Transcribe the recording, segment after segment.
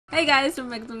Hey guys, from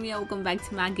Mia. Welcome back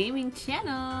to my gaming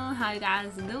channel. How you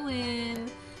guys doing?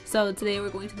 So today we're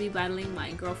going to be battling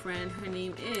my girlfriend. Her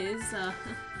name is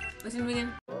what's her name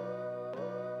again?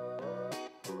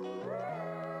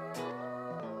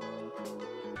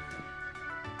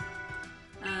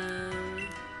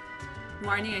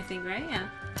 Marnie, I think, right? Yeah.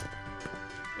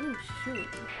 Oh shoot.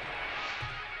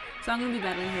 So I'm gonna be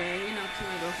battling her, you know, she's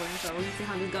my girlfriend, so we're gonna see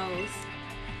how this goes.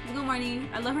 Let's go,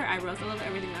 Marnie. I love her eyebrows. I love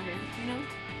everything about her, you know?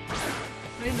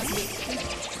 Very much good.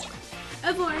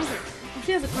 Everyone's her. If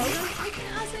she has a program, okay,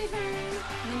 I'll say her.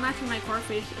 No matching my core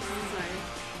fish. I'm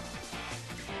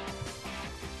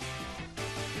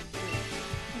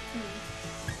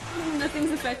sorry.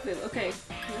 Nothing's effective. Okay,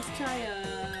 let's try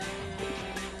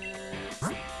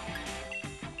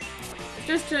let's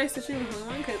just try switching with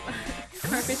one because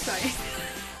carpet's trying.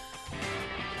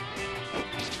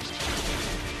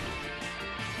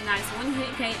 Nice, one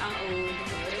hit KO.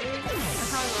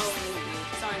 That's how low it would be.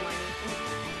 Sorry, Marnie.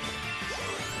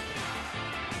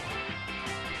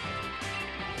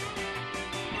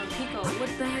 Morpico,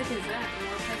 what the heck is that?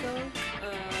 Morpico?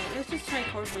 Let's just try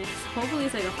Corpus. Hopefully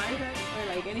it's like a fire type or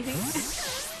like anything.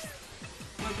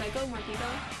 Morpico.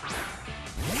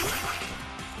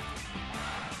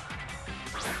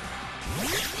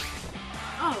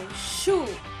 Oh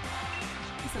shoot!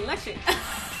 It's electric.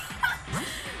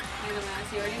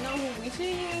 You already know who we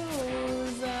should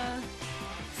use.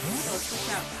 So switch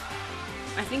out.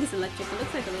 I think it's electric. It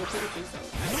looks like a little Pikachu, so.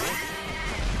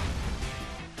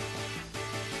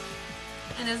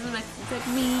 And it doesn't affect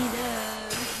me.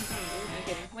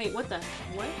 Okay. Wait, what the?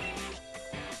 What?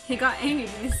 He got angry.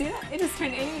 Did you see that? It just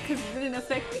turned angry because it didn't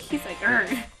affect me. He's like,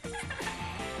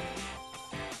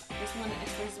 This one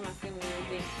expresses my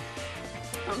feelings.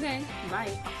 Okay,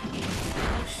 bye.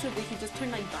 Oh shoot, did he just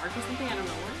turn like dark or something? I don't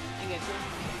know what. I get you.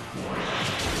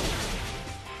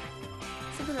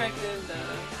 Super active,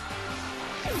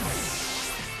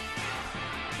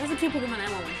 that's a cute Pokemon I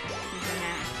want.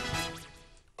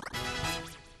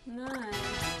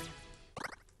 Nice.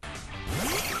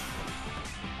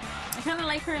 I kinda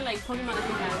like her like Pokemon that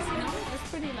he has, you know? It's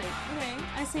pretty like, okay.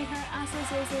 I see her, I see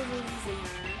her.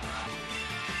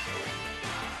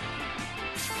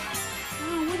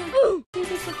 Oh, what a this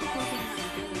is such a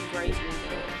Pokemon. Great.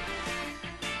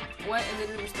 What? And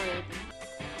then restore everything.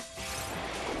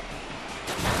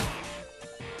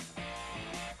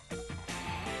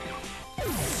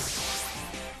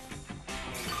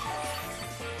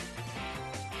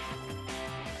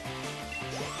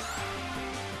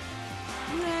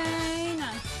 Yay!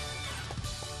 Nice.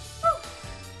 Woo!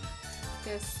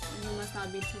 Guess you must not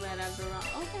be too bad after all.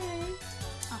 Okay.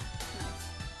 Oh, nice.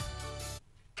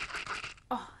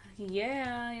 Oh,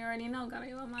 yeah, you already know.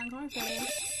 Gotta love my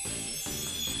cornflakes.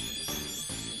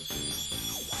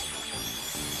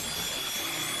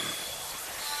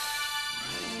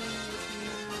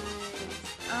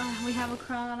 We have a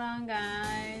crowd on,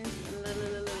 guys.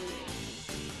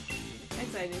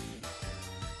 Excited.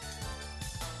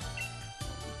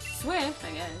 Swift,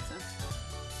 I guess.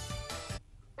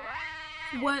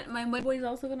 What? My mud boy is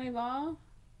also gonna evolve?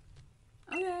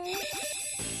 Okay.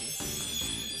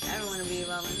 Everyone will be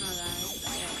evolving, huh, guys?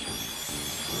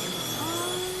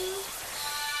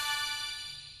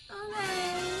 Okay.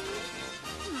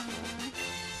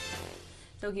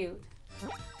 So cute.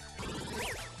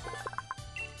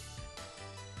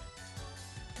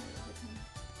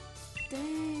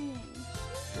 Dang.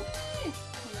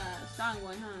 Yeah, strong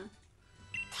one, huh?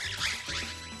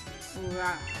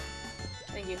 Wow.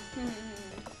 Thank you.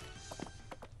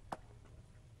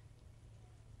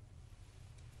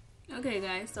 Okay,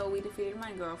 guys, so we defeated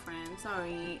my girlfriend.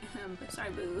 Sorry.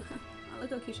 Sorry, boo. Oh, look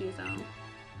how cute she is, though.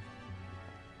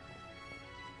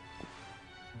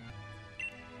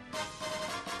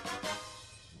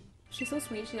 She's so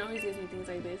sweet. She always gives me things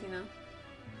like this, you know?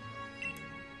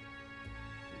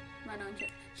 Why don't you?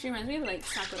 She reminds me of like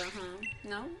Sakura, huh?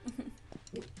 No?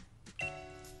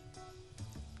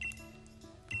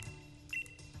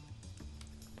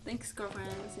 Thanks, girlfriend.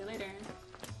 See you later.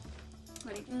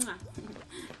 Ready?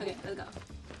 Okay, let's go.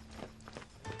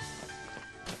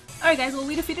 Alright, guys. Well,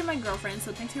 we defeated my girlfriend,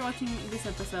 so thanks for watching this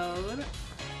episode.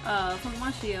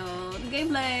 Pokemon Shield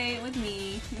gameplay with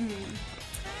me.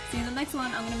 See you in the next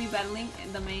one. I'm gonna be battling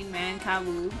the main man,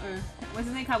 Kabu. Or what's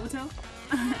his name? Kabuto?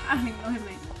 I don't even know his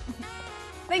name.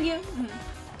 Thank you.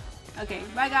 Okay,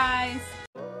 bye guys.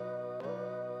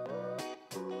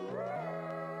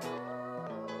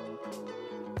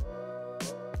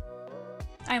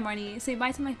 Alright, Marnie, say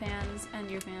bye to my fans and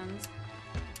your fans.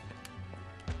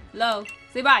 Hello,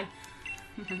 say bye.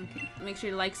 Make sure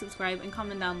to like, subscribe, and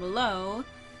comment down below.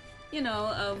 You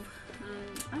know, of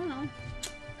I don't know.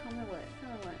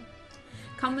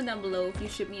 Comment down below if you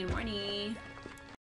ship me and Marnie.